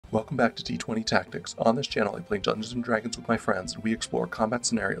Welcome back to D20 Tactics. On this channel, I play Dungeons & Dragons with my friends, and we explore combat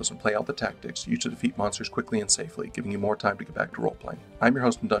scenarios and play out the tactics used to defeat monsters quickly and safely, giving you more time to get back to roleplaying. I'm your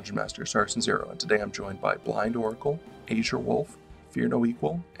host and Dungeon Master, Saracen Zero, and today I'm joined by BlindOracle, AzureWolf, Fear No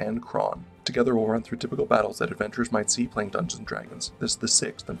Equal, and Chron. Together we'll run through typical battles that adventurers might see playing Dungeons & Dragons. This is the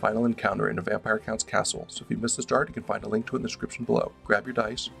sixth and final encounter in a Vampire Count's castle, so if you missed the start, you can find a link to it in the description below. Grab your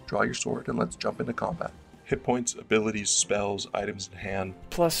dice, draw your sword, and let's jump into combat. Hit points, abilities, spells, items in hand.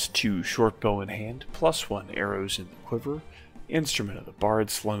 +2 short bow in hand, +1 arrows in the quiver, instrument of the bard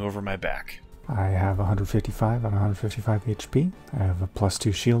slung over my back. I have 155 on 155 HP. I have a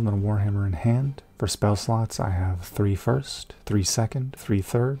 +2 shield and a warhammer in hand. For spell slots, I have 3 first, 3 second, 3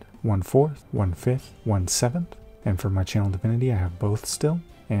 third, 1 fourth, 1 fifth, 1 seventh. And for my channel divinity, I have both still.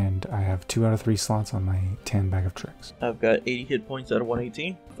 And I have 2 out of 3 slots on my 10 bag of tricks. I've got 80 hit points out of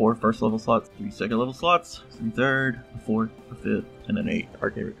 118, 4 first level slots, 3 second level slots, 3 third, a fourth, a fifth, and an 8.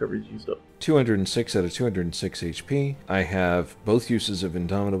 Arcane recovery is used up. 206 out of 206 HP. I have both uses of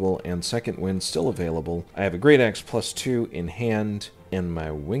Indomitable and Second Wind still available. I have a Great Axe +2 in hand, and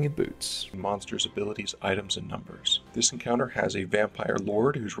my Winged Boots. Monsters, abilities, items, and numbers. This encounter has a vampire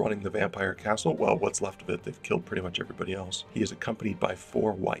lord who's running the vampire castle. Well, what's left of it. They've killed pretty much everybody else. He is accompanied by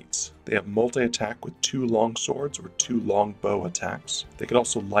 4 wights. They have multi-attack with 2 long swords or 2 long bow attacks. They can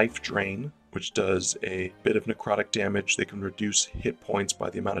also life drain, which does a bit of necrotic damage. They can reduce hit points by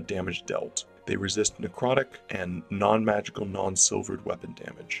the amount of damage dealt. They resist necrotic and non-magical, non-silvered weapon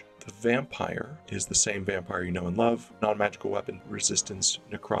damage. The vampire is the same vampire you know and love. Non-magical weapon resistance,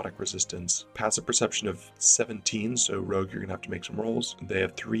 necrotic resistance, passive perception of 17, so rogue, you're going to have to make some rolls. They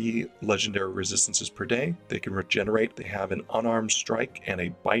have 3 legendary resistances per day. They can regenerate. They have an unarmed strike and a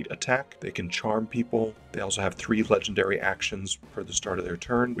bite attack. They can charm people. They also have 3 legendary actions per the start of their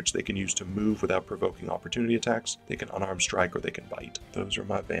turn, which they can use to move without provoking opportunity attacks. They can unarmed strike or they can bite. Those are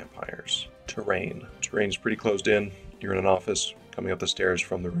my vampires. Terrain. Terrain is pretty closed in. You're in an office, coming up the stairs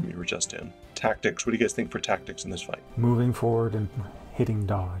from the room you were just in. Tactics. What do you guys think for tactics in this fight? Moving forward and hitting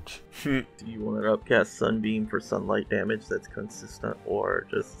dodge. Do you want to upcast Sunbeam for sunlight damage that's consistent, or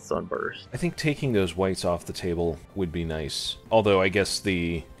just Sunburst? I think taking those wights off the table would be nice. Although I guess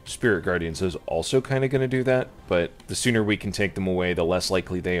the Spirit Guardians is also kind of going to do that, but the sooner we can take them away, the less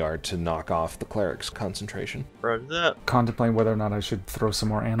likely they are to knock off the cleric's concentration. Roger that. Contemplating whether or not I should throw some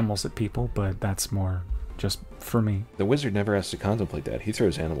more animals at people, but that's more just for me. The wizard never has to contemplate that. He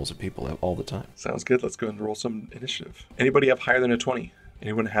throws animals at people all the time. Sounds good. Let's go ahead and roll some initiative. Anybody have higher than a 20?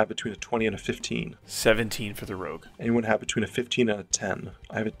 Anyone have between a 20 and a 15? 17 for the rogue. Anyone have between a 15 and a 10?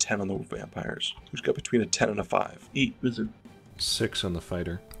 I have a 10 on the vampires. Who's got between a 10 and a 5? Eat wizard. 6 on the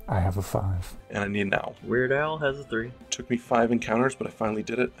fighter. I have a 5. And I need now. Weird Owl has a 3. Took me 5 encounters, but I finally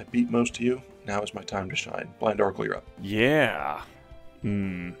did it. I beat most of you. Now is my time to shine. BlindOracle, you're up. Yeah.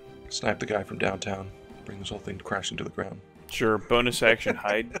 Snipe the guy from downtown. Bring this whole thing crashing to the ground. Sure, bonus action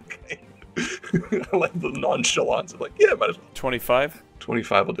hide. Okay. I like the nonchalance of like, yeah, might as well. 25.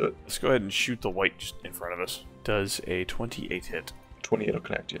 25 will do it. Let's go ahead and shoot the white just in front of us. Does a 28 hit 28 will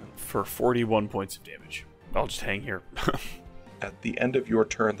connect you. for 41 points of damage. I'll just hang here. At the end of your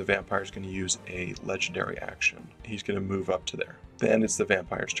turn, the vampire is going to use a legendary action. He's going to move up to there. Then it's the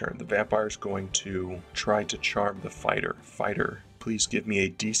vampire's turn. The vampire is going to try to charm the fighter. Fighter, please give me a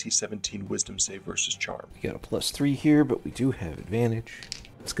DC 17 wisdom save versus charm. We got a +3 here, but we do have advantage.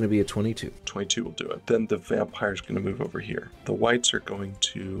 It's going to be a 22. 22 will do it. Then the vampire is going to move over here. The whites are going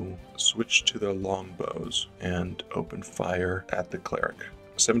to switch to their longbows and open fire at the cleric.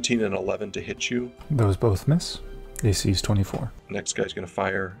 17 and 11 to hit you. Those both miss. AC is 24. Next guy's going to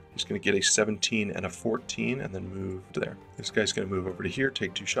fire. He's going to get a 17 and a 14 and then move to there. This guy's going to move over to here,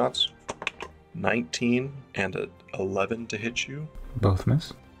 take 2 shots. 19 and a 11 to hit you. Both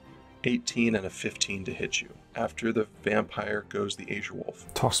miss. 18 and a 15 to hit you. After the vampire goes the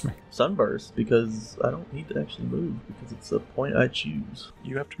AzureWolf. Toss me. Sunburst, because I don't need to actually move, because it's a point I choose.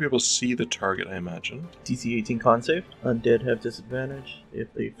 You have to be able to see the target, I imagine. DC 18 con save. Undead have disadvantage.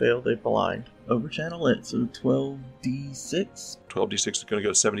 If they fail, they blind. Overchannel it, so 12d6. 12d6 is going to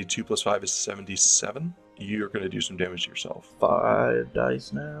go 72 plus 5 is 77. You're going to do some damage to yourself. 5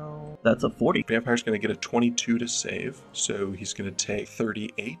 dice now. That's a 40. Vampire's going to get a 22 to save, so he's going to take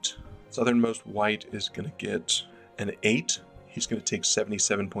 38. Southernmost white is going to get an 8. He's going to take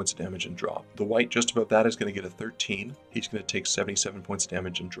 77 points of damage and drop. The white just above that is going to get a 13. He's going to take 77 points of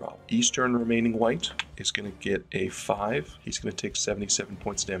damage and drop. Eastern remaining white is going to get a 5. He's going to take 77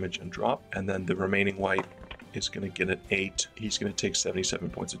 points of damage and drop. And then the remaining white is going to get an 8. He's going to take 77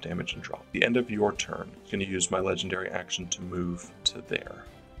 points of damage and drop. At the end of your turn, I'm going to use my legendary action to move to there.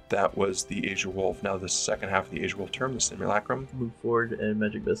 That was the AzureWolf. Now the second half of the AzureWolf term, the Simulacrum. Move forward and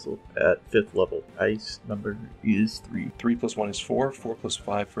Magic Missile at 5th level. Ice number is 3. 3 plus 1 is 4. 4 plus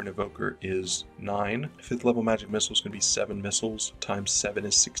 5 for an Evoker is 9. 5th level Magic Missile is going to be 7 missiles, times 7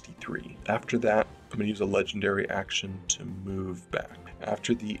 is 63. After that, I'm going to use a legendary action to move back.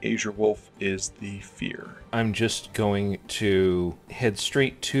 After the AzureWolf is the Fear. I'm just going to head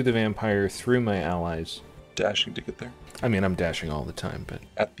straight to the vampire through my allies. Dashing to get there. I mean, I'm dashing all the time, but...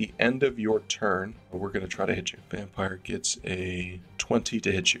 At the end of your turn, we're going to try to hit you. Vampire gets a 20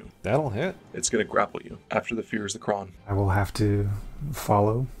 to hit you. That'll hit. It's going to grapple you. After the Fear is the Chron. I will have to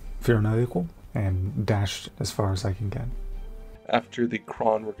follow Fear No Equal and dash as far as I can get. After the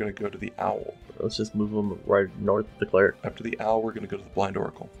Chron, we're going to go to the Owl. Let's just move them right north of the cleric. After the Owl, we're going to go to the Blind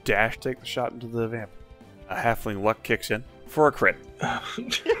Oracle. Dash, take the shot into the vamp. A halfling luck kicks in for a crit.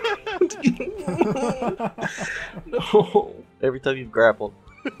 No. Every time you've grappled.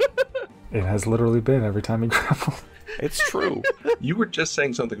 It has literally been every time you grapple. It's true. You were just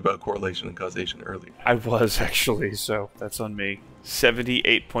saying something about correlation and causation earlier. I was actually, so that's on me.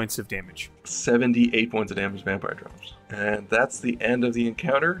 78 points of damage. 78 points of damage Vampire drops. And that's the end of the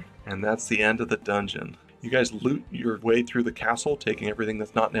encounter, and that's the end of the dungeon. You guys loot your way through the castle, taking everything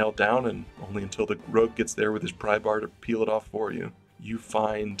that's not nailed down, and only until the rogue gets there with his pry bar to peel it off for you. You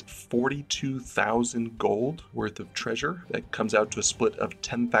find 42,000 gold worth of treasure. That comes out to a split of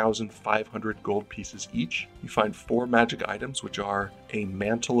 10,500 gold pieces each. You find 4 magic items, which are a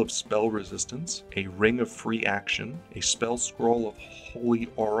Mantle of Spell Resistance, a Ring of Free Action, a Spell Scroll of Holy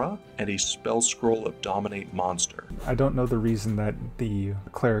Aura, and a Spell Scroll of Dominate Monster. I don't know the reason that the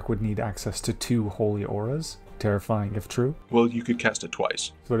cleric would need access to 2 holy auras. Terrifying if true. Well, you could cast it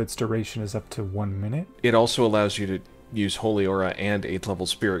twice. But its duration is up to 1 minute. It also allows you to use Holy Aura and 8th level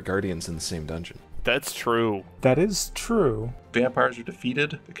Spirit Guardians in the same dungeon. That's true. That is true. Vampires are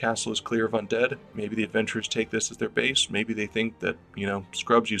defeated. The castle is clear of undead. Maybe the adventurers take this as their base. Maybe they think that,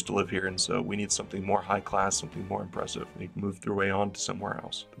 scrubs used to live here, and so we need something more high class, something more impressive. They move their way on to somewhere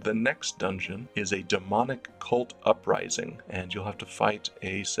else. The next dungeon is a demonic cult uprising, and you'll have to fight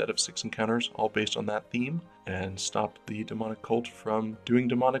a set of 6 encounters, all based on that theme, and stop the demonic cult from doing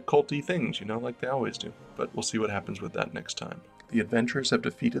demonic culty things, like they always do. But we'll see what happens with that next time. The adventurers have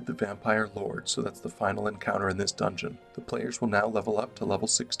defeated the Vampire Lord, so that's the final encounter in this dungeon. The players will now level up to level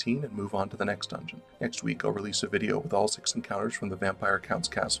 16 and move on to the next dungeon. Next week, I'll release a video with all 6 encounters from the Vampire Count's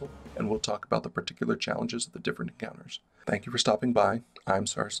castle, and we'll talk about the particular challenges of the different encounters. Thank you for stopping by. I'm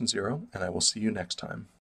Saracen Zero, and I will see you next time.